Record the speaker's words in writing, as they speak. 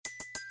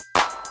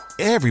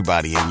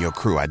Everybody in your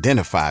crew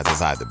identifies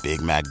as either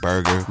Big Mac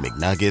Burger,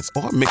 McNuggets,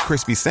 or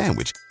McCrispy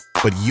Sandwich.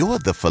 But you're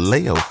the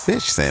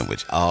Filet-O-Fish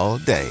Sandwich all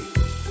day.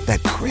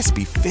 That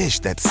crispy fish,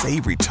 that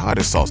savory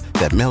tartar sauce,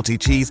 that melty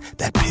cheese,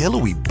 that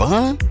pillowy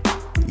bun.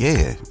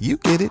 Yeah, you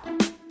get it.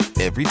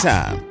 Every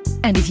time.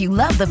 And if you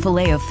love the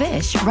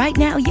Filet-O-Fish, right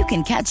now you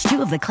can catch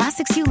two of the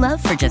classics you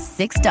love for just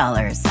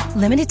 $6.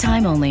 Limited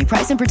time only.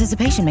 Price and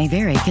participation may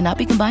vary. Cannot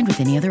be combined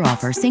with any other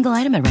offer. Single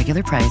item at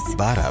regular price.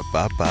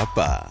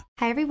 Ba-da-ba-ba-ba.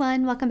 Hi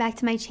everyone, welcome back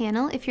to my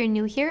channel. If you're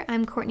new here,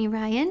 I'm Courtney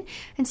Ryan,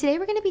 and today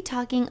we're going to be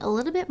talking a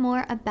little bit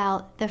more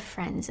about the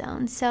friend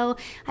zone. So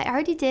I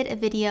already did a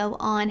video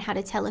on how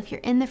to tell if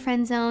you're in the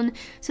friend zone.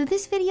 So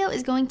this video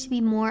is going to be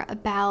more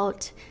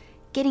about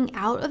getting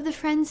out of the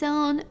friend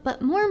zone,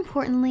 but more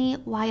importantly,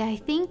 why I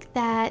think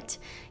that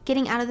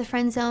getting out of the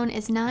friend zone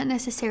is not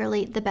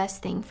necessarily the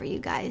best thing for you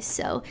guys.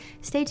 So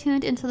stay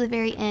tuned until the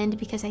very end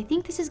because I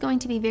think this is going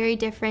to be very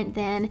different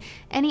than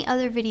any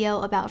other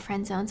video about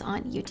friend zones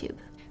on YouTube.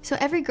 So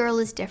every girl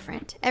is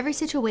different. Every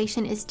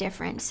situation is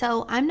different.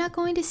 So I'm not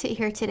going to sit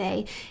here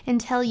today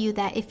and tell you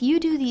that if you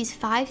do these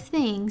 5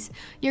 things,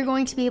 you're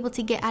going to be able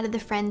to get out of the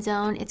friend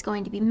zone. It's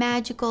going to be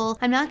magical.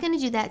 I'm not going to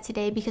do that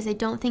today because I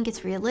don't think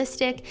it's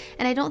realistic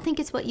and I don't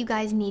think it's what you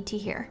guys need to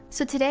hear.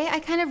 So today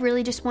I kind of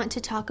really just want to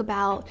talk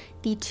about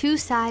the 2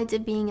 sides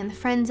of being in the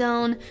friend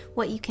zone,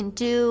 what you can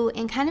do,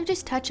 and kind of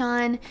just touch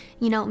on,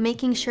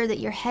 making sure that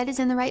your head is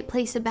in the right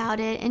place about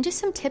it, and just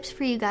some tips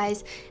for you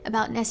guys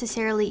about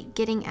necessarily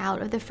getting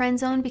out of the friend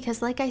zone,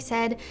 because like I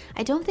said,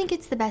 I don't think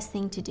it's the best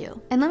thing to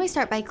do. And let me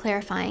start by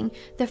clarifying.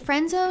 The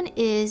friend zone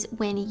is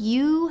when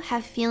you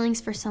have feelings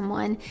for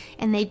someone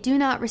and they do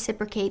not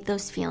reciprocate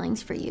those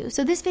feelings for you.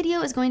 So this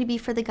video is going to be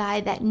for the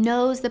guy that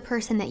knows the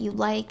person that you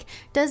like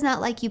does not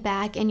like you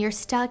back, and you're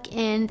stuck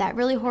in that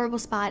really horrible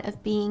spot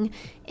of being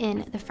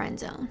in the friend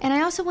zone. And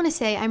I also want to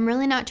say I'm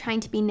really not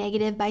trying to be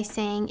negative by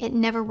saying it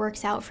never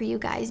works out for you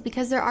guys,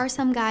 because there are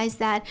some guys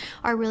that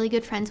are really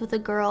good friends with a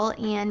girl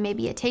and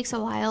maybe it takes a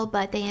while,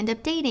 but they end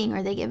up dating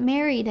or they get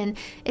married, and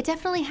it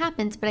definitely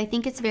happens, but I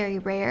think it's very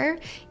rare.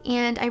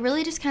 And I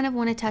really just kind of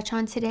want to touch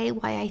on today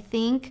why I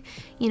think,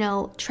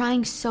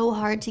 trying so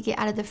hard to get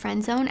out of the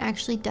friend zone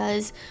actually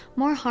does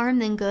more harm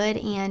than good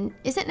and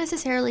isn't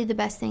necessarily the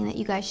best thing that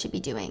you guys should be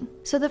doing.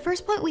 So the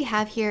first point we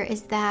have here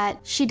is that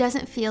she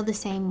doesn't feel the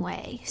same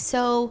way.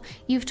 So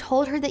you've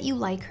told her that you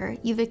like her,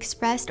 you've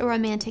expressed a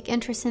romantic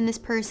interest in this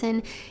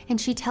person,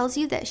 and she tells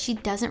you that she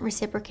doesn't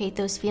reciprocate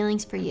those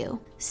feelings for you.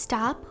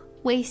 Stop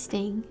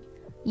wasting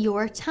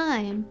your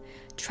time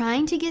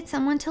trying to get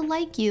someone to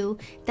like you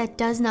that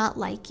does not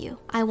like you.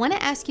 I want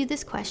to ask you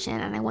this question,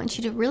 and I want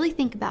you to really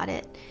think about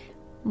it.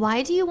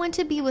 Why do you want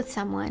to be with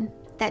someone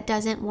that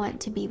doesn't want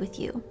to be with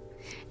you?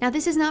 Now,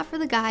 this is not for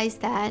the guys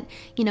that,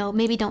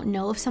 maybe don't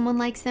know if someone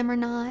likes them or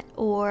not,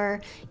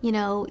 or,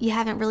 you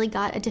haven't really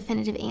got a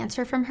definitive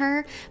answer from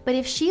her. But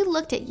if she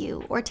looked at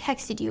you or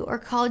texted you or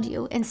called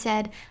you and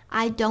said,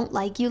 I don't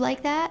like you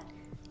like that,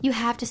 you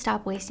have to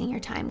stop wasting your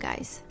time,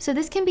 guys. So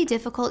this can be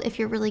difficult if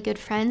you're really good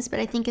friends, but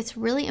I think it's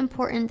really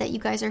important that you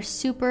guys are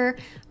super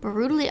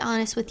brutally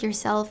honest with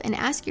yourself and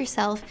ask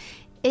yourself,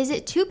 is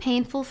it too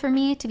painful for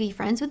me to be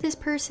friends with this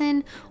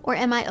person, or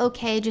am I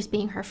okay just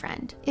being her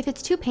friend? If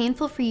it's too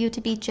painful for you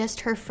to be just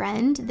her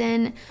friend,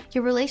 then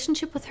your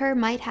relationship with her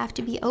might have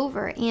to be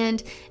over.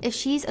 And if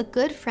she's a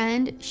good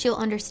friend, she'll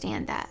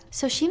understand that.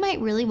 So she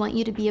might really want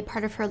you to be a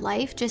part of her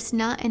life, just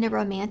not in a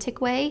romantic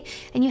way.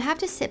 And you have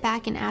to sit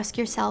back and ask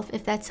yourself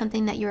if that's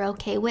something that you're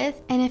okay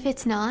with. And if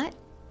it's not,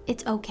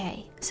 it's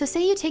okay. So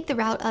say you take the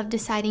route of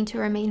deciding to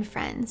remain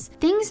friends.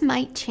 Things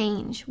might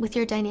change with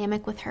your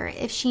dynamic with her.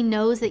 If she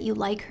knows that you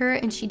like her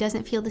and she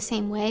doesn't feel the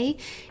same way,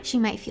 she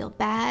might feel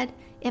bad.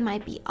 It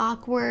might be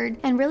awkward,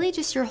 and really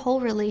just your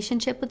whole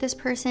relationship with this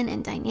person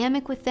and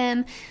dynamic with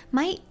them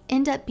might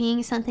end up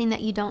being something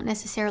that you don't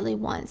necessarily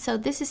want. So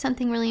this is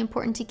something really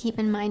important to keep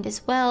in mind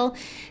as well.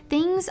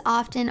 Things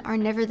often are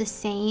never the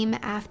same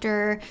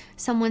after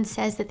someone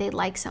says that they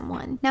like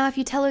someone. Now, if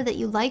you tell her that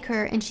you like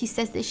her and she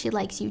says that she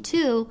likes you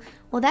too,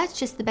 well, that's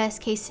just the best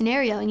case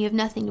scenario and you have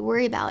nothing to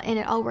worry about and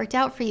it all worked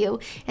out for you,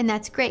 and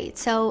that's great.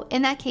 So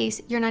in that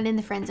case, you're not in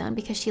the friend zone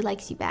because she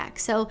likes you back.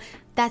 So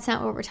that's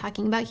not what we're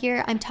talking about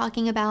here. I'm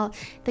talking about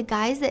the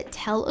guys that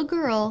tell a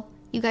girl,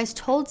 you guys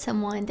told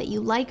someone that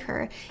you like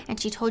her and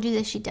she told you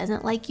that she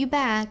doesn't like you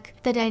back,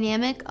 the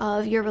dynamic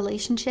of your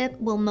relationship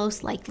will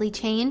most likely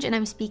change. And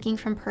I'm speaking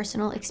from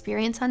personal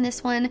experience on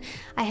this one.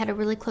 I had a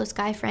really close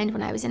guy friend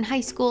when I was in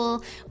high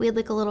school. We had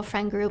like a little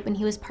friend group and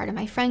he was part of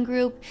my friend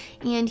group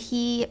and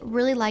he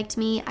really liked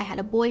me. I had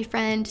a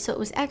boyfriend, so it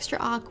was extra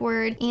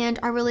awkward and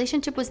our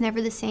relationship was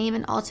never the same,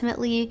 and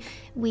ultimately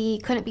we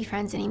couldn't be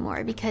friends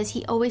anymore because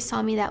he always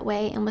saw me that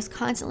way and was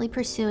constantly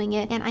pursuing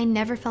it, and I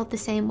never felt the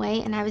same way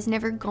and I was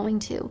never going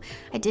to.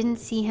 I didn't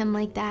see him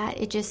like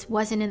that. It just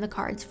wasn't in the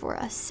cards for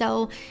us.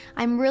 So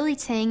I'm really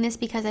saying this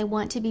because I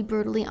want to be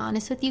brutally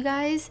honest with you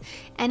guys.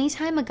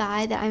 Anytime a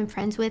guy that I'm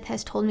friends with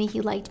has told me he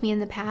liked me in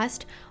the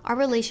past, our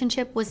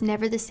relationship was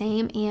never the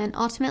same and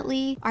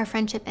ultimately our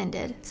friendship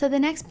ended. So the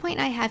next point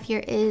I have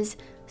here is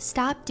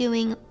stop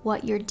doing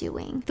what you're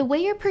doing. The way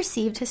you're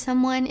perceived to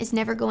someone is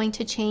never going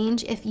to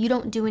change if you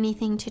don't do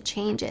anything to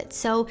change it.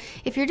 So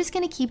if you're just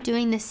going to keep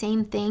doing the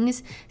same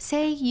things,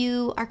 say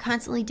you are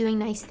constantly doing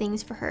nice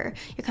things for her,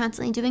 you're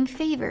constantly doing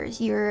favors,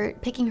 you're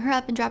picking her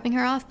up and dropping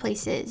her off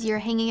places, you're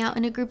hanging out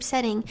in a group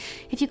setting.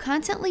 If you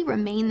constantly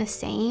remain the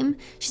same,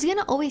 she's going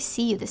to always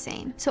see you the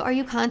same. So are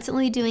you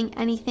constantly doing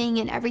anything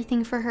and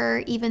everything for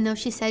her, even though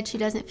she said she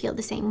doesn't feel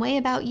the same way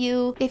about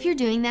you? If you're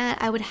doing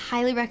that, I would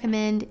highly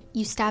recommend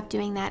you stop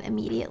doing that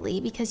immediately,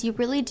 because you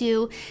really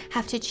do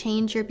have to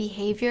change your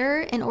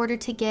behavior in order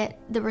to get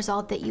the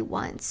result that you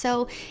want.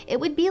 So it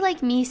would be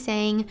like me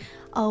saying,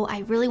 oh, I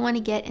really want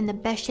to get in the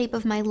best shape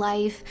of my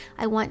life.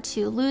 I want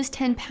to lose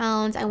 10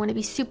 pounds. I want to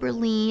be super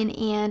lean,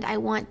 and I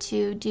want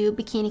to do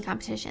bikini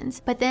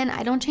competitions. But then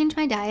I don't change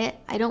my diet.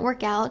 I don't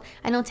work out.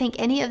 I don't take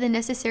any of the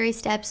necessary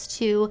steps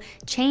to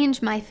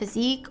change my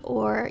physique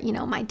or,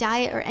 my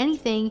diet or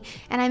anything.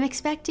 And I'm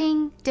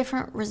expecting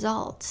different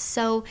results.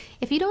 So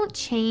if you don't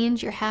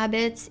change your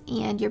habits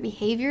and your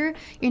behavior,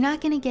 you're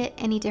not going to get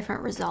any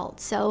different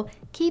results. So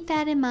keep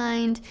that in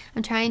mind.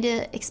 I'm trying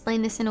to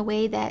explain this in a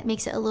way that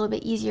makes it a little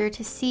bit easier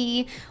to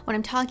see what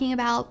I'm talking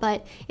about,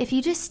 but if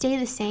you just stay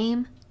the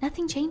same,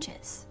 nothing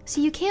changes. So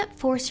you can't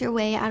force your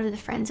way out of the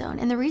friend zone,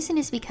 and the reason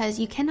is because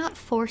you cannot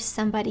force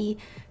somebody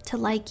to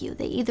like you.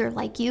 They either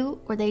like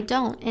you or they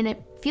don't, and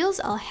it feels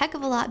a heck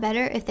of a lot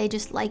better if they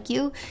just like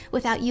you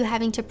without you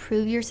having to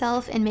prove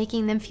yourself and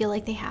making them feel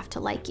like they have to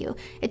like you.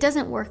 It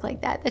doesn't work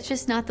like that. That's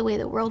just not the way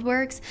the world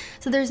works.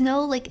 So there's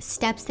no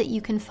steps that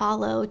you can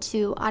follow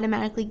to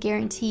automatically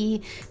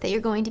guarantee that you're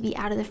going to be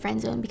out of the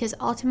friend zone, because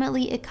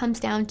ultimately it comes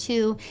down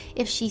to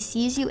if she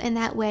sees you in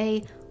that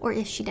way or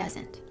if she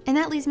doesn't. And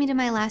that leads me to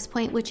my last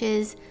point, which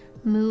is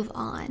move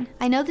on.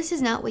 I know this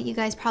is not what you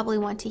guys probably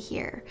want to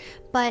hear,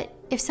 but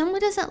if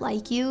someone doesn't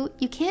like you,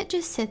 you can't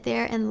just sit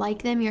there and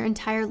like them your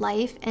entire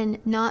life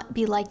and not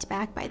be liked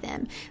back by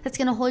them. That's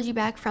going to hold you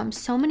back from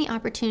so many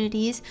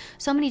opportunities,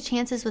 so many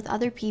chances with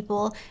other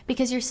people,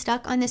 because you're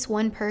stuck on this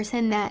one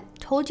person that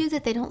told you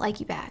that they don't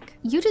like you back.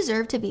 You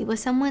deserve to be with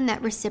someone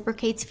that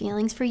reciprocates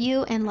feelings for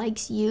you and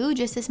likes you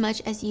just as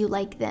much as you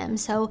like them.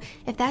 So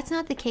if that's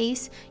not the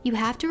case, you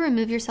have to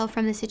remove yourself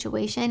from the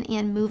situation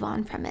and move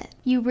on from it.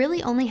 You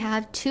really only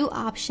have two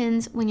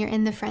options when you're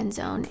in the friend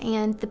zone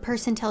and the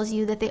person tells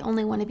you that they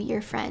only want to be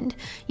your friend.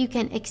 You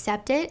can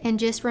accept it and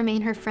just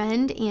remain her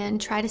friend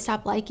and try to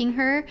stop liking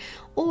her,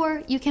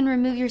 or you can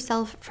remove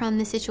yourself from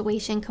the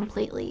situation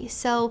completely.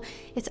 So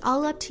it's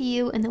all up to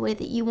you and the way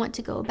that you want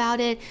to go about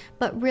it,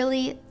 but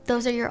really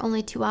those are your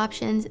only two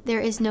options. There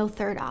is no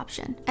third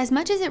option. As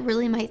much as it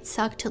really might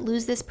suck to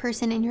lose this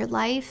person in your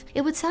life,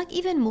 it would suck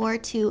even more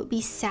to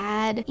be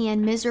sad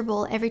and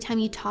miserable every time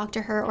you talk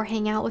to her or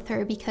hang out with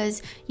her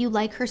because you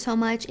like her so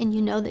much and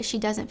you know that she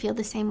doesn't feel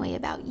the same way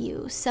about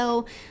you.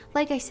 So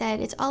like I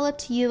said, it's all up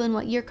to you and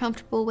what you're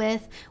comfortable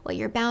with, what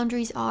your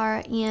boundaries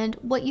are, and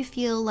what you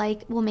feel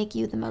like will make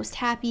you the most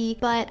happy.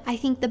 But I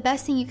think the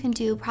best thing you can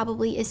do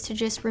probably is to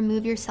just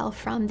remove yourself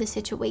from the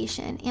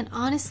situation. And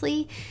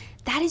honestly,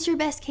 that is your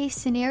best case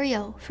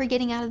scenario for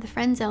getting out of the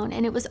friend zone,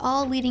 and it was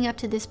all leading up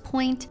to this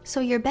point. So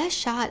your best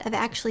shot of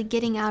actually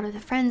getting out of the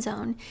friend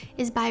zone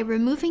is by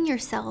removing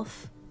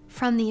yourself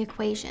from the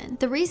equation.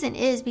 The reason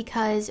is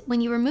because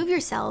when you remove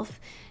yourself,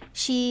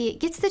 she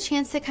gets the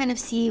chance to kind of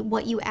see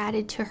what you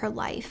added to her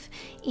life.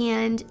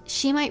 And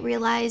she might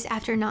realize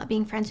after not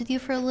being friends with you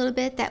for a little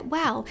bit that,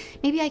 wow,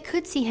 maybe I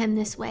could see him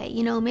this way.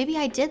 Maybe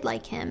I did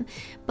like him.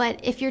 But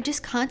if you're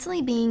just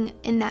constantly being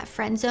in that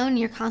friend zone,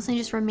 you're constantly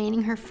just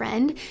remaining her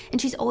friend, and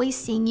she's always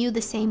seeing you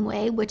the same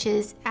way, which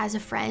is as a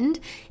friend,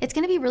 it's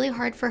going to be really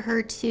hard for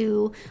her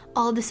to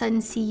all of a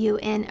sudden see you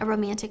in a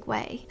romantic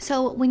way.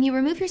 So when you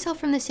remove yourself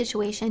from the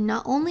situation,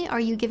 not only are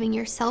you giving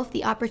yourself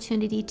the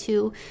opportunity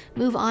to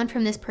move on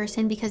from this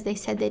person because they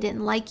said they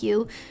didn't like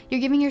you,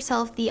 you're giving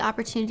yourself the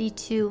opportunity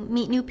to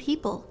meet new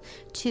people,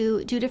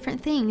 to do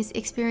different things,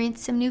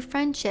 experience some new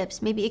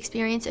friendships, maybe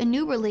experience a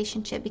new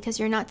relationship because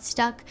you're not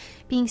stuck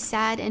being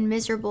sad and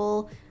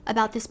miserable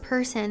about this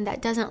person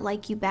that doesn't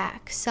like you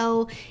back.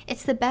 So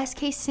it's the best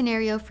case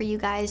scenario for you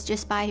guys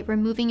just by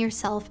removing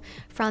yourself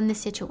from the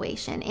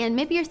situation. And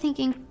maybe you're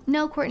thinking,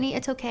 no, Courtney,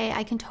 it's okay.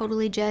 I can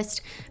totally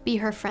just be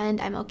her friend.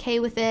 I'm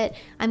okay with it.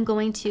 I'm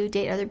going to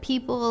date other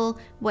people,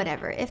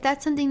 whatever. If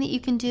that's something that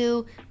you can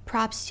do,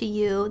 props to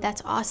you.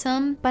 That's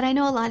awesome. But I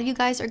know a lot of you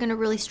guys are going to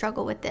really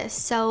struggle with this.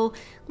 So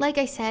like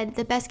I said,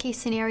 the best case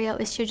scenario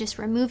is to just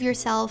remove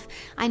yourself.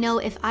 I know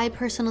if I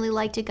personally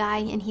liked a guy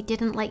and he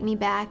didn't like me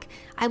back,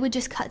 I would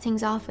just cut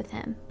things off with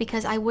him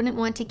because I wouldn't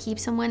want to keep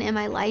someone in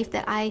my life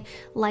that I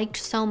liked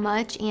so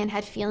much and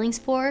had feelings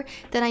for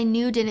that I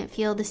knew didn't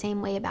feel the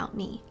same way about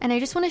me. And I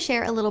just want to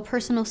share a little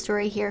personal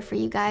story here for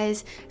you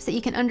guys so that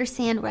you can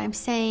understand what I'm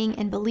saying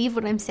and believe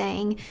what I'm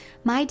saying.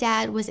 My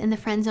dad was in the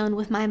friend zone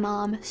with my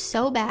mom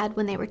so bad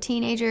when they were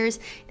teenagers.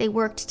 They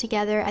worked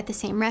together at the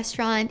same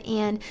restaurant,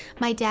 and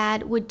my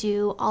dad would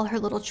do all her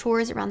little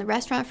chores around the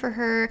restaurant for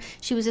her.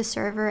 She was a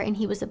server and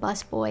he was a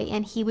busboy,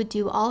 and he would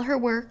do all her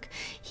work.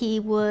 He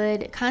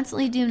would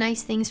constantly do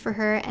nice things for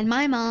her, and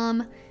my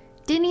mom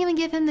Didn't even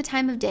give him the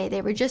time of day.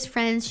 They were just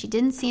friends. She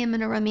didn't see him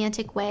in a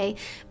romantic way,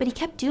 but he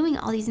kept doing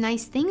all these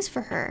nice things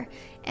for her.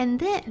 And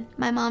then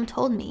my mom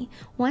told me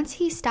once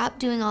he stopped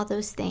doing all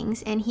those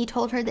things and he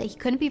told her that he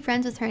couldn't be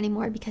friends with her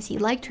anymore because he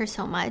liked her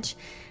so much,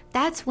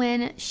 that's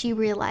when she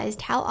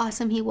realized how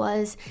awesome he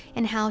was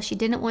and how she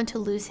didn't want to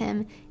lose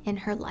him in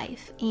her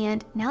life.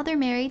 And now they're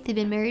married. They've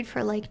been married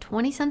for like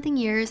 20 something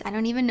years. I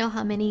don't even know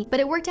how many, but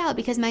it worked out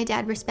because my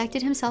dad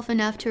respected himself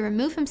enough to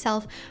remove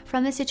himself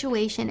from the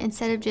situation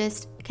instead of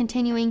just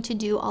continuing to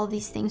do all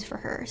these things for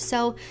her.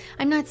 So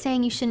I'm not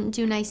saying you shouldn't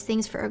do nice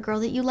things for a girl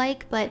that you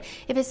like, but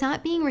if it's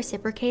not being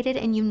reciprocated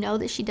and you know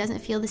that she doesn't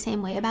feel the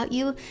same way about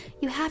you,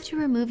 you have to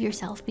remove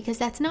yourself because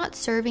that's not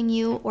serving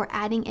you or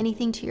adding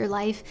anything to your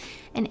life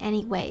in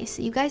any way.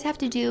 So you guys have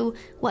to do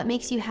what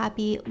makes you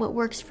happy, what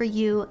works for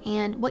you,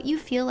 and what you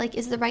feel like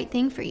is the right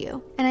thing for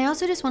you. And I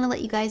also just want to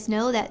let you guys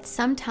know that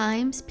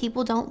sometimes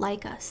people don't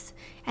like us,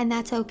 and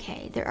that's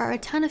okay. There are a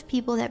ton of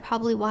people that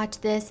probably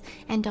watch this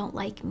and don't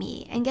like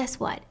me. And guess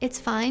what? It's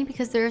fine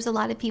because there's a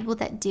lot of people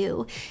that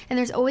do. And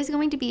there's always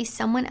going to be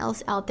someone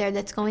else out there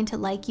that's going to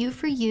like you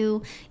for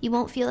you. You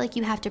won't feel like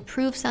you have to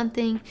prove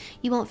something.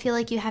 You won't feel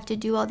like you have to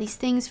do all these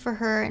things for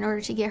her in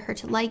order to get her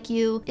to like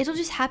you. It'll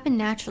just happen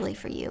naturally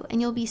for you. And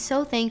you'll be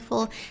so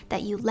thankful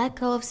that you let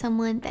go of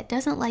someone that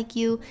doesn't like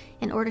you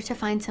in order to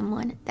find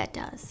someone that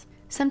does.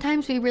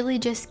 Sometimes we really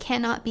just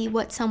cannot be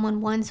what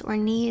someone wants or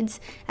needs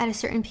at a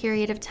certain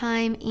period of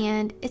time,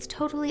 and it's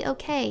totally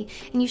okay.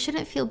 And you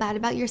shouldn't feel bad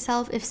about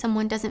yourself if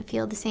someone doesn't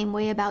feel the same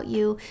way about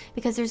you,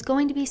 because there's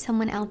going to be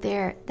someone out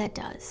there that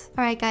does.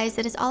 All right, guys,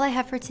 that is all I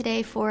have for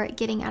today for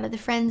getting out of the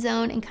friend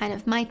zone and kind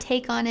of my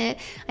take on it.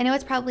 I know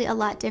it's probably a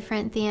lot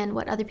different than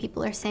what other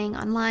people are saying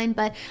online,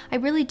 but I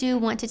really do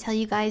want to tell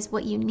you guys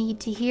what you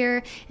need to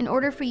hear in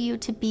order for you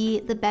to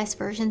be the best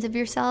versions of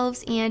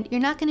yourselves, and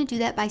you're not going to do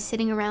that by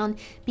sitting around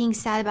being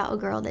sad about a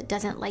girl that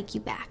doesn't like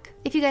you back.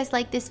 If you guys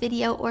liked this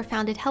video or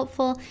found it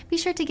helpful, be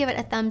sure to give it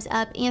a thumbs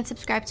up and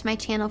subscribe to my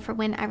channel for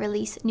when I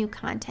release new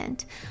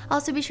content.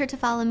 Also, be sure to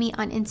follow me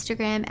on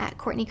Instagram at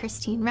Courtney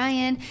Christine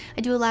Ryan.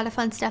 I do a lot of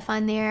fun stuff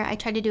on there. I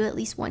try to do at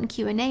least one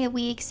Q&A a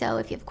week, so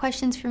if you have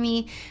questions for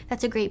me,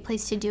 that's a great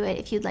place to do it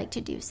if you'd like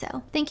to do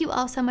so. Thank you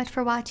all so much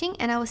for watching,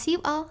 and I will see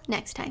you all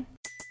next time.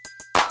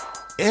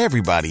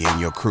 Everybody in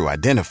your crew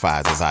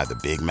identifies as either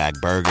Big Mac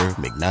Burger,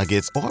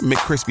 McNuggets, or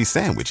McCrispy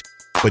Sandwich.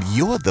 But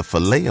you're the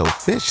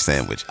Filet-O-Fish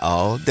Sandwich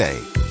all day.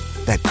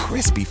 That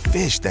crispy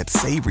fish, that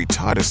savory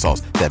tartar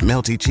sauce, that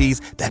melty cheese,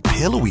 that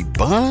pillowy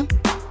bun.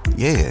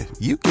 Yeah,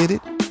 you get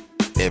it.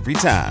 Every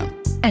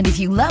time. And if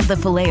you love the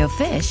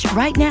Filet-O-Fish,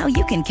 right now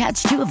you can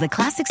catch two of the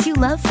classics you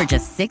love for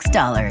just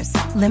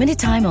 $6. Limited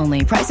time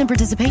only. Price and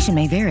participation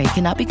may vary.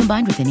 Cannot be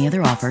combined with any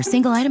other offer.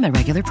 Single item at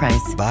regular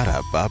price.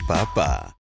 Ba-da-ba-ba-ba.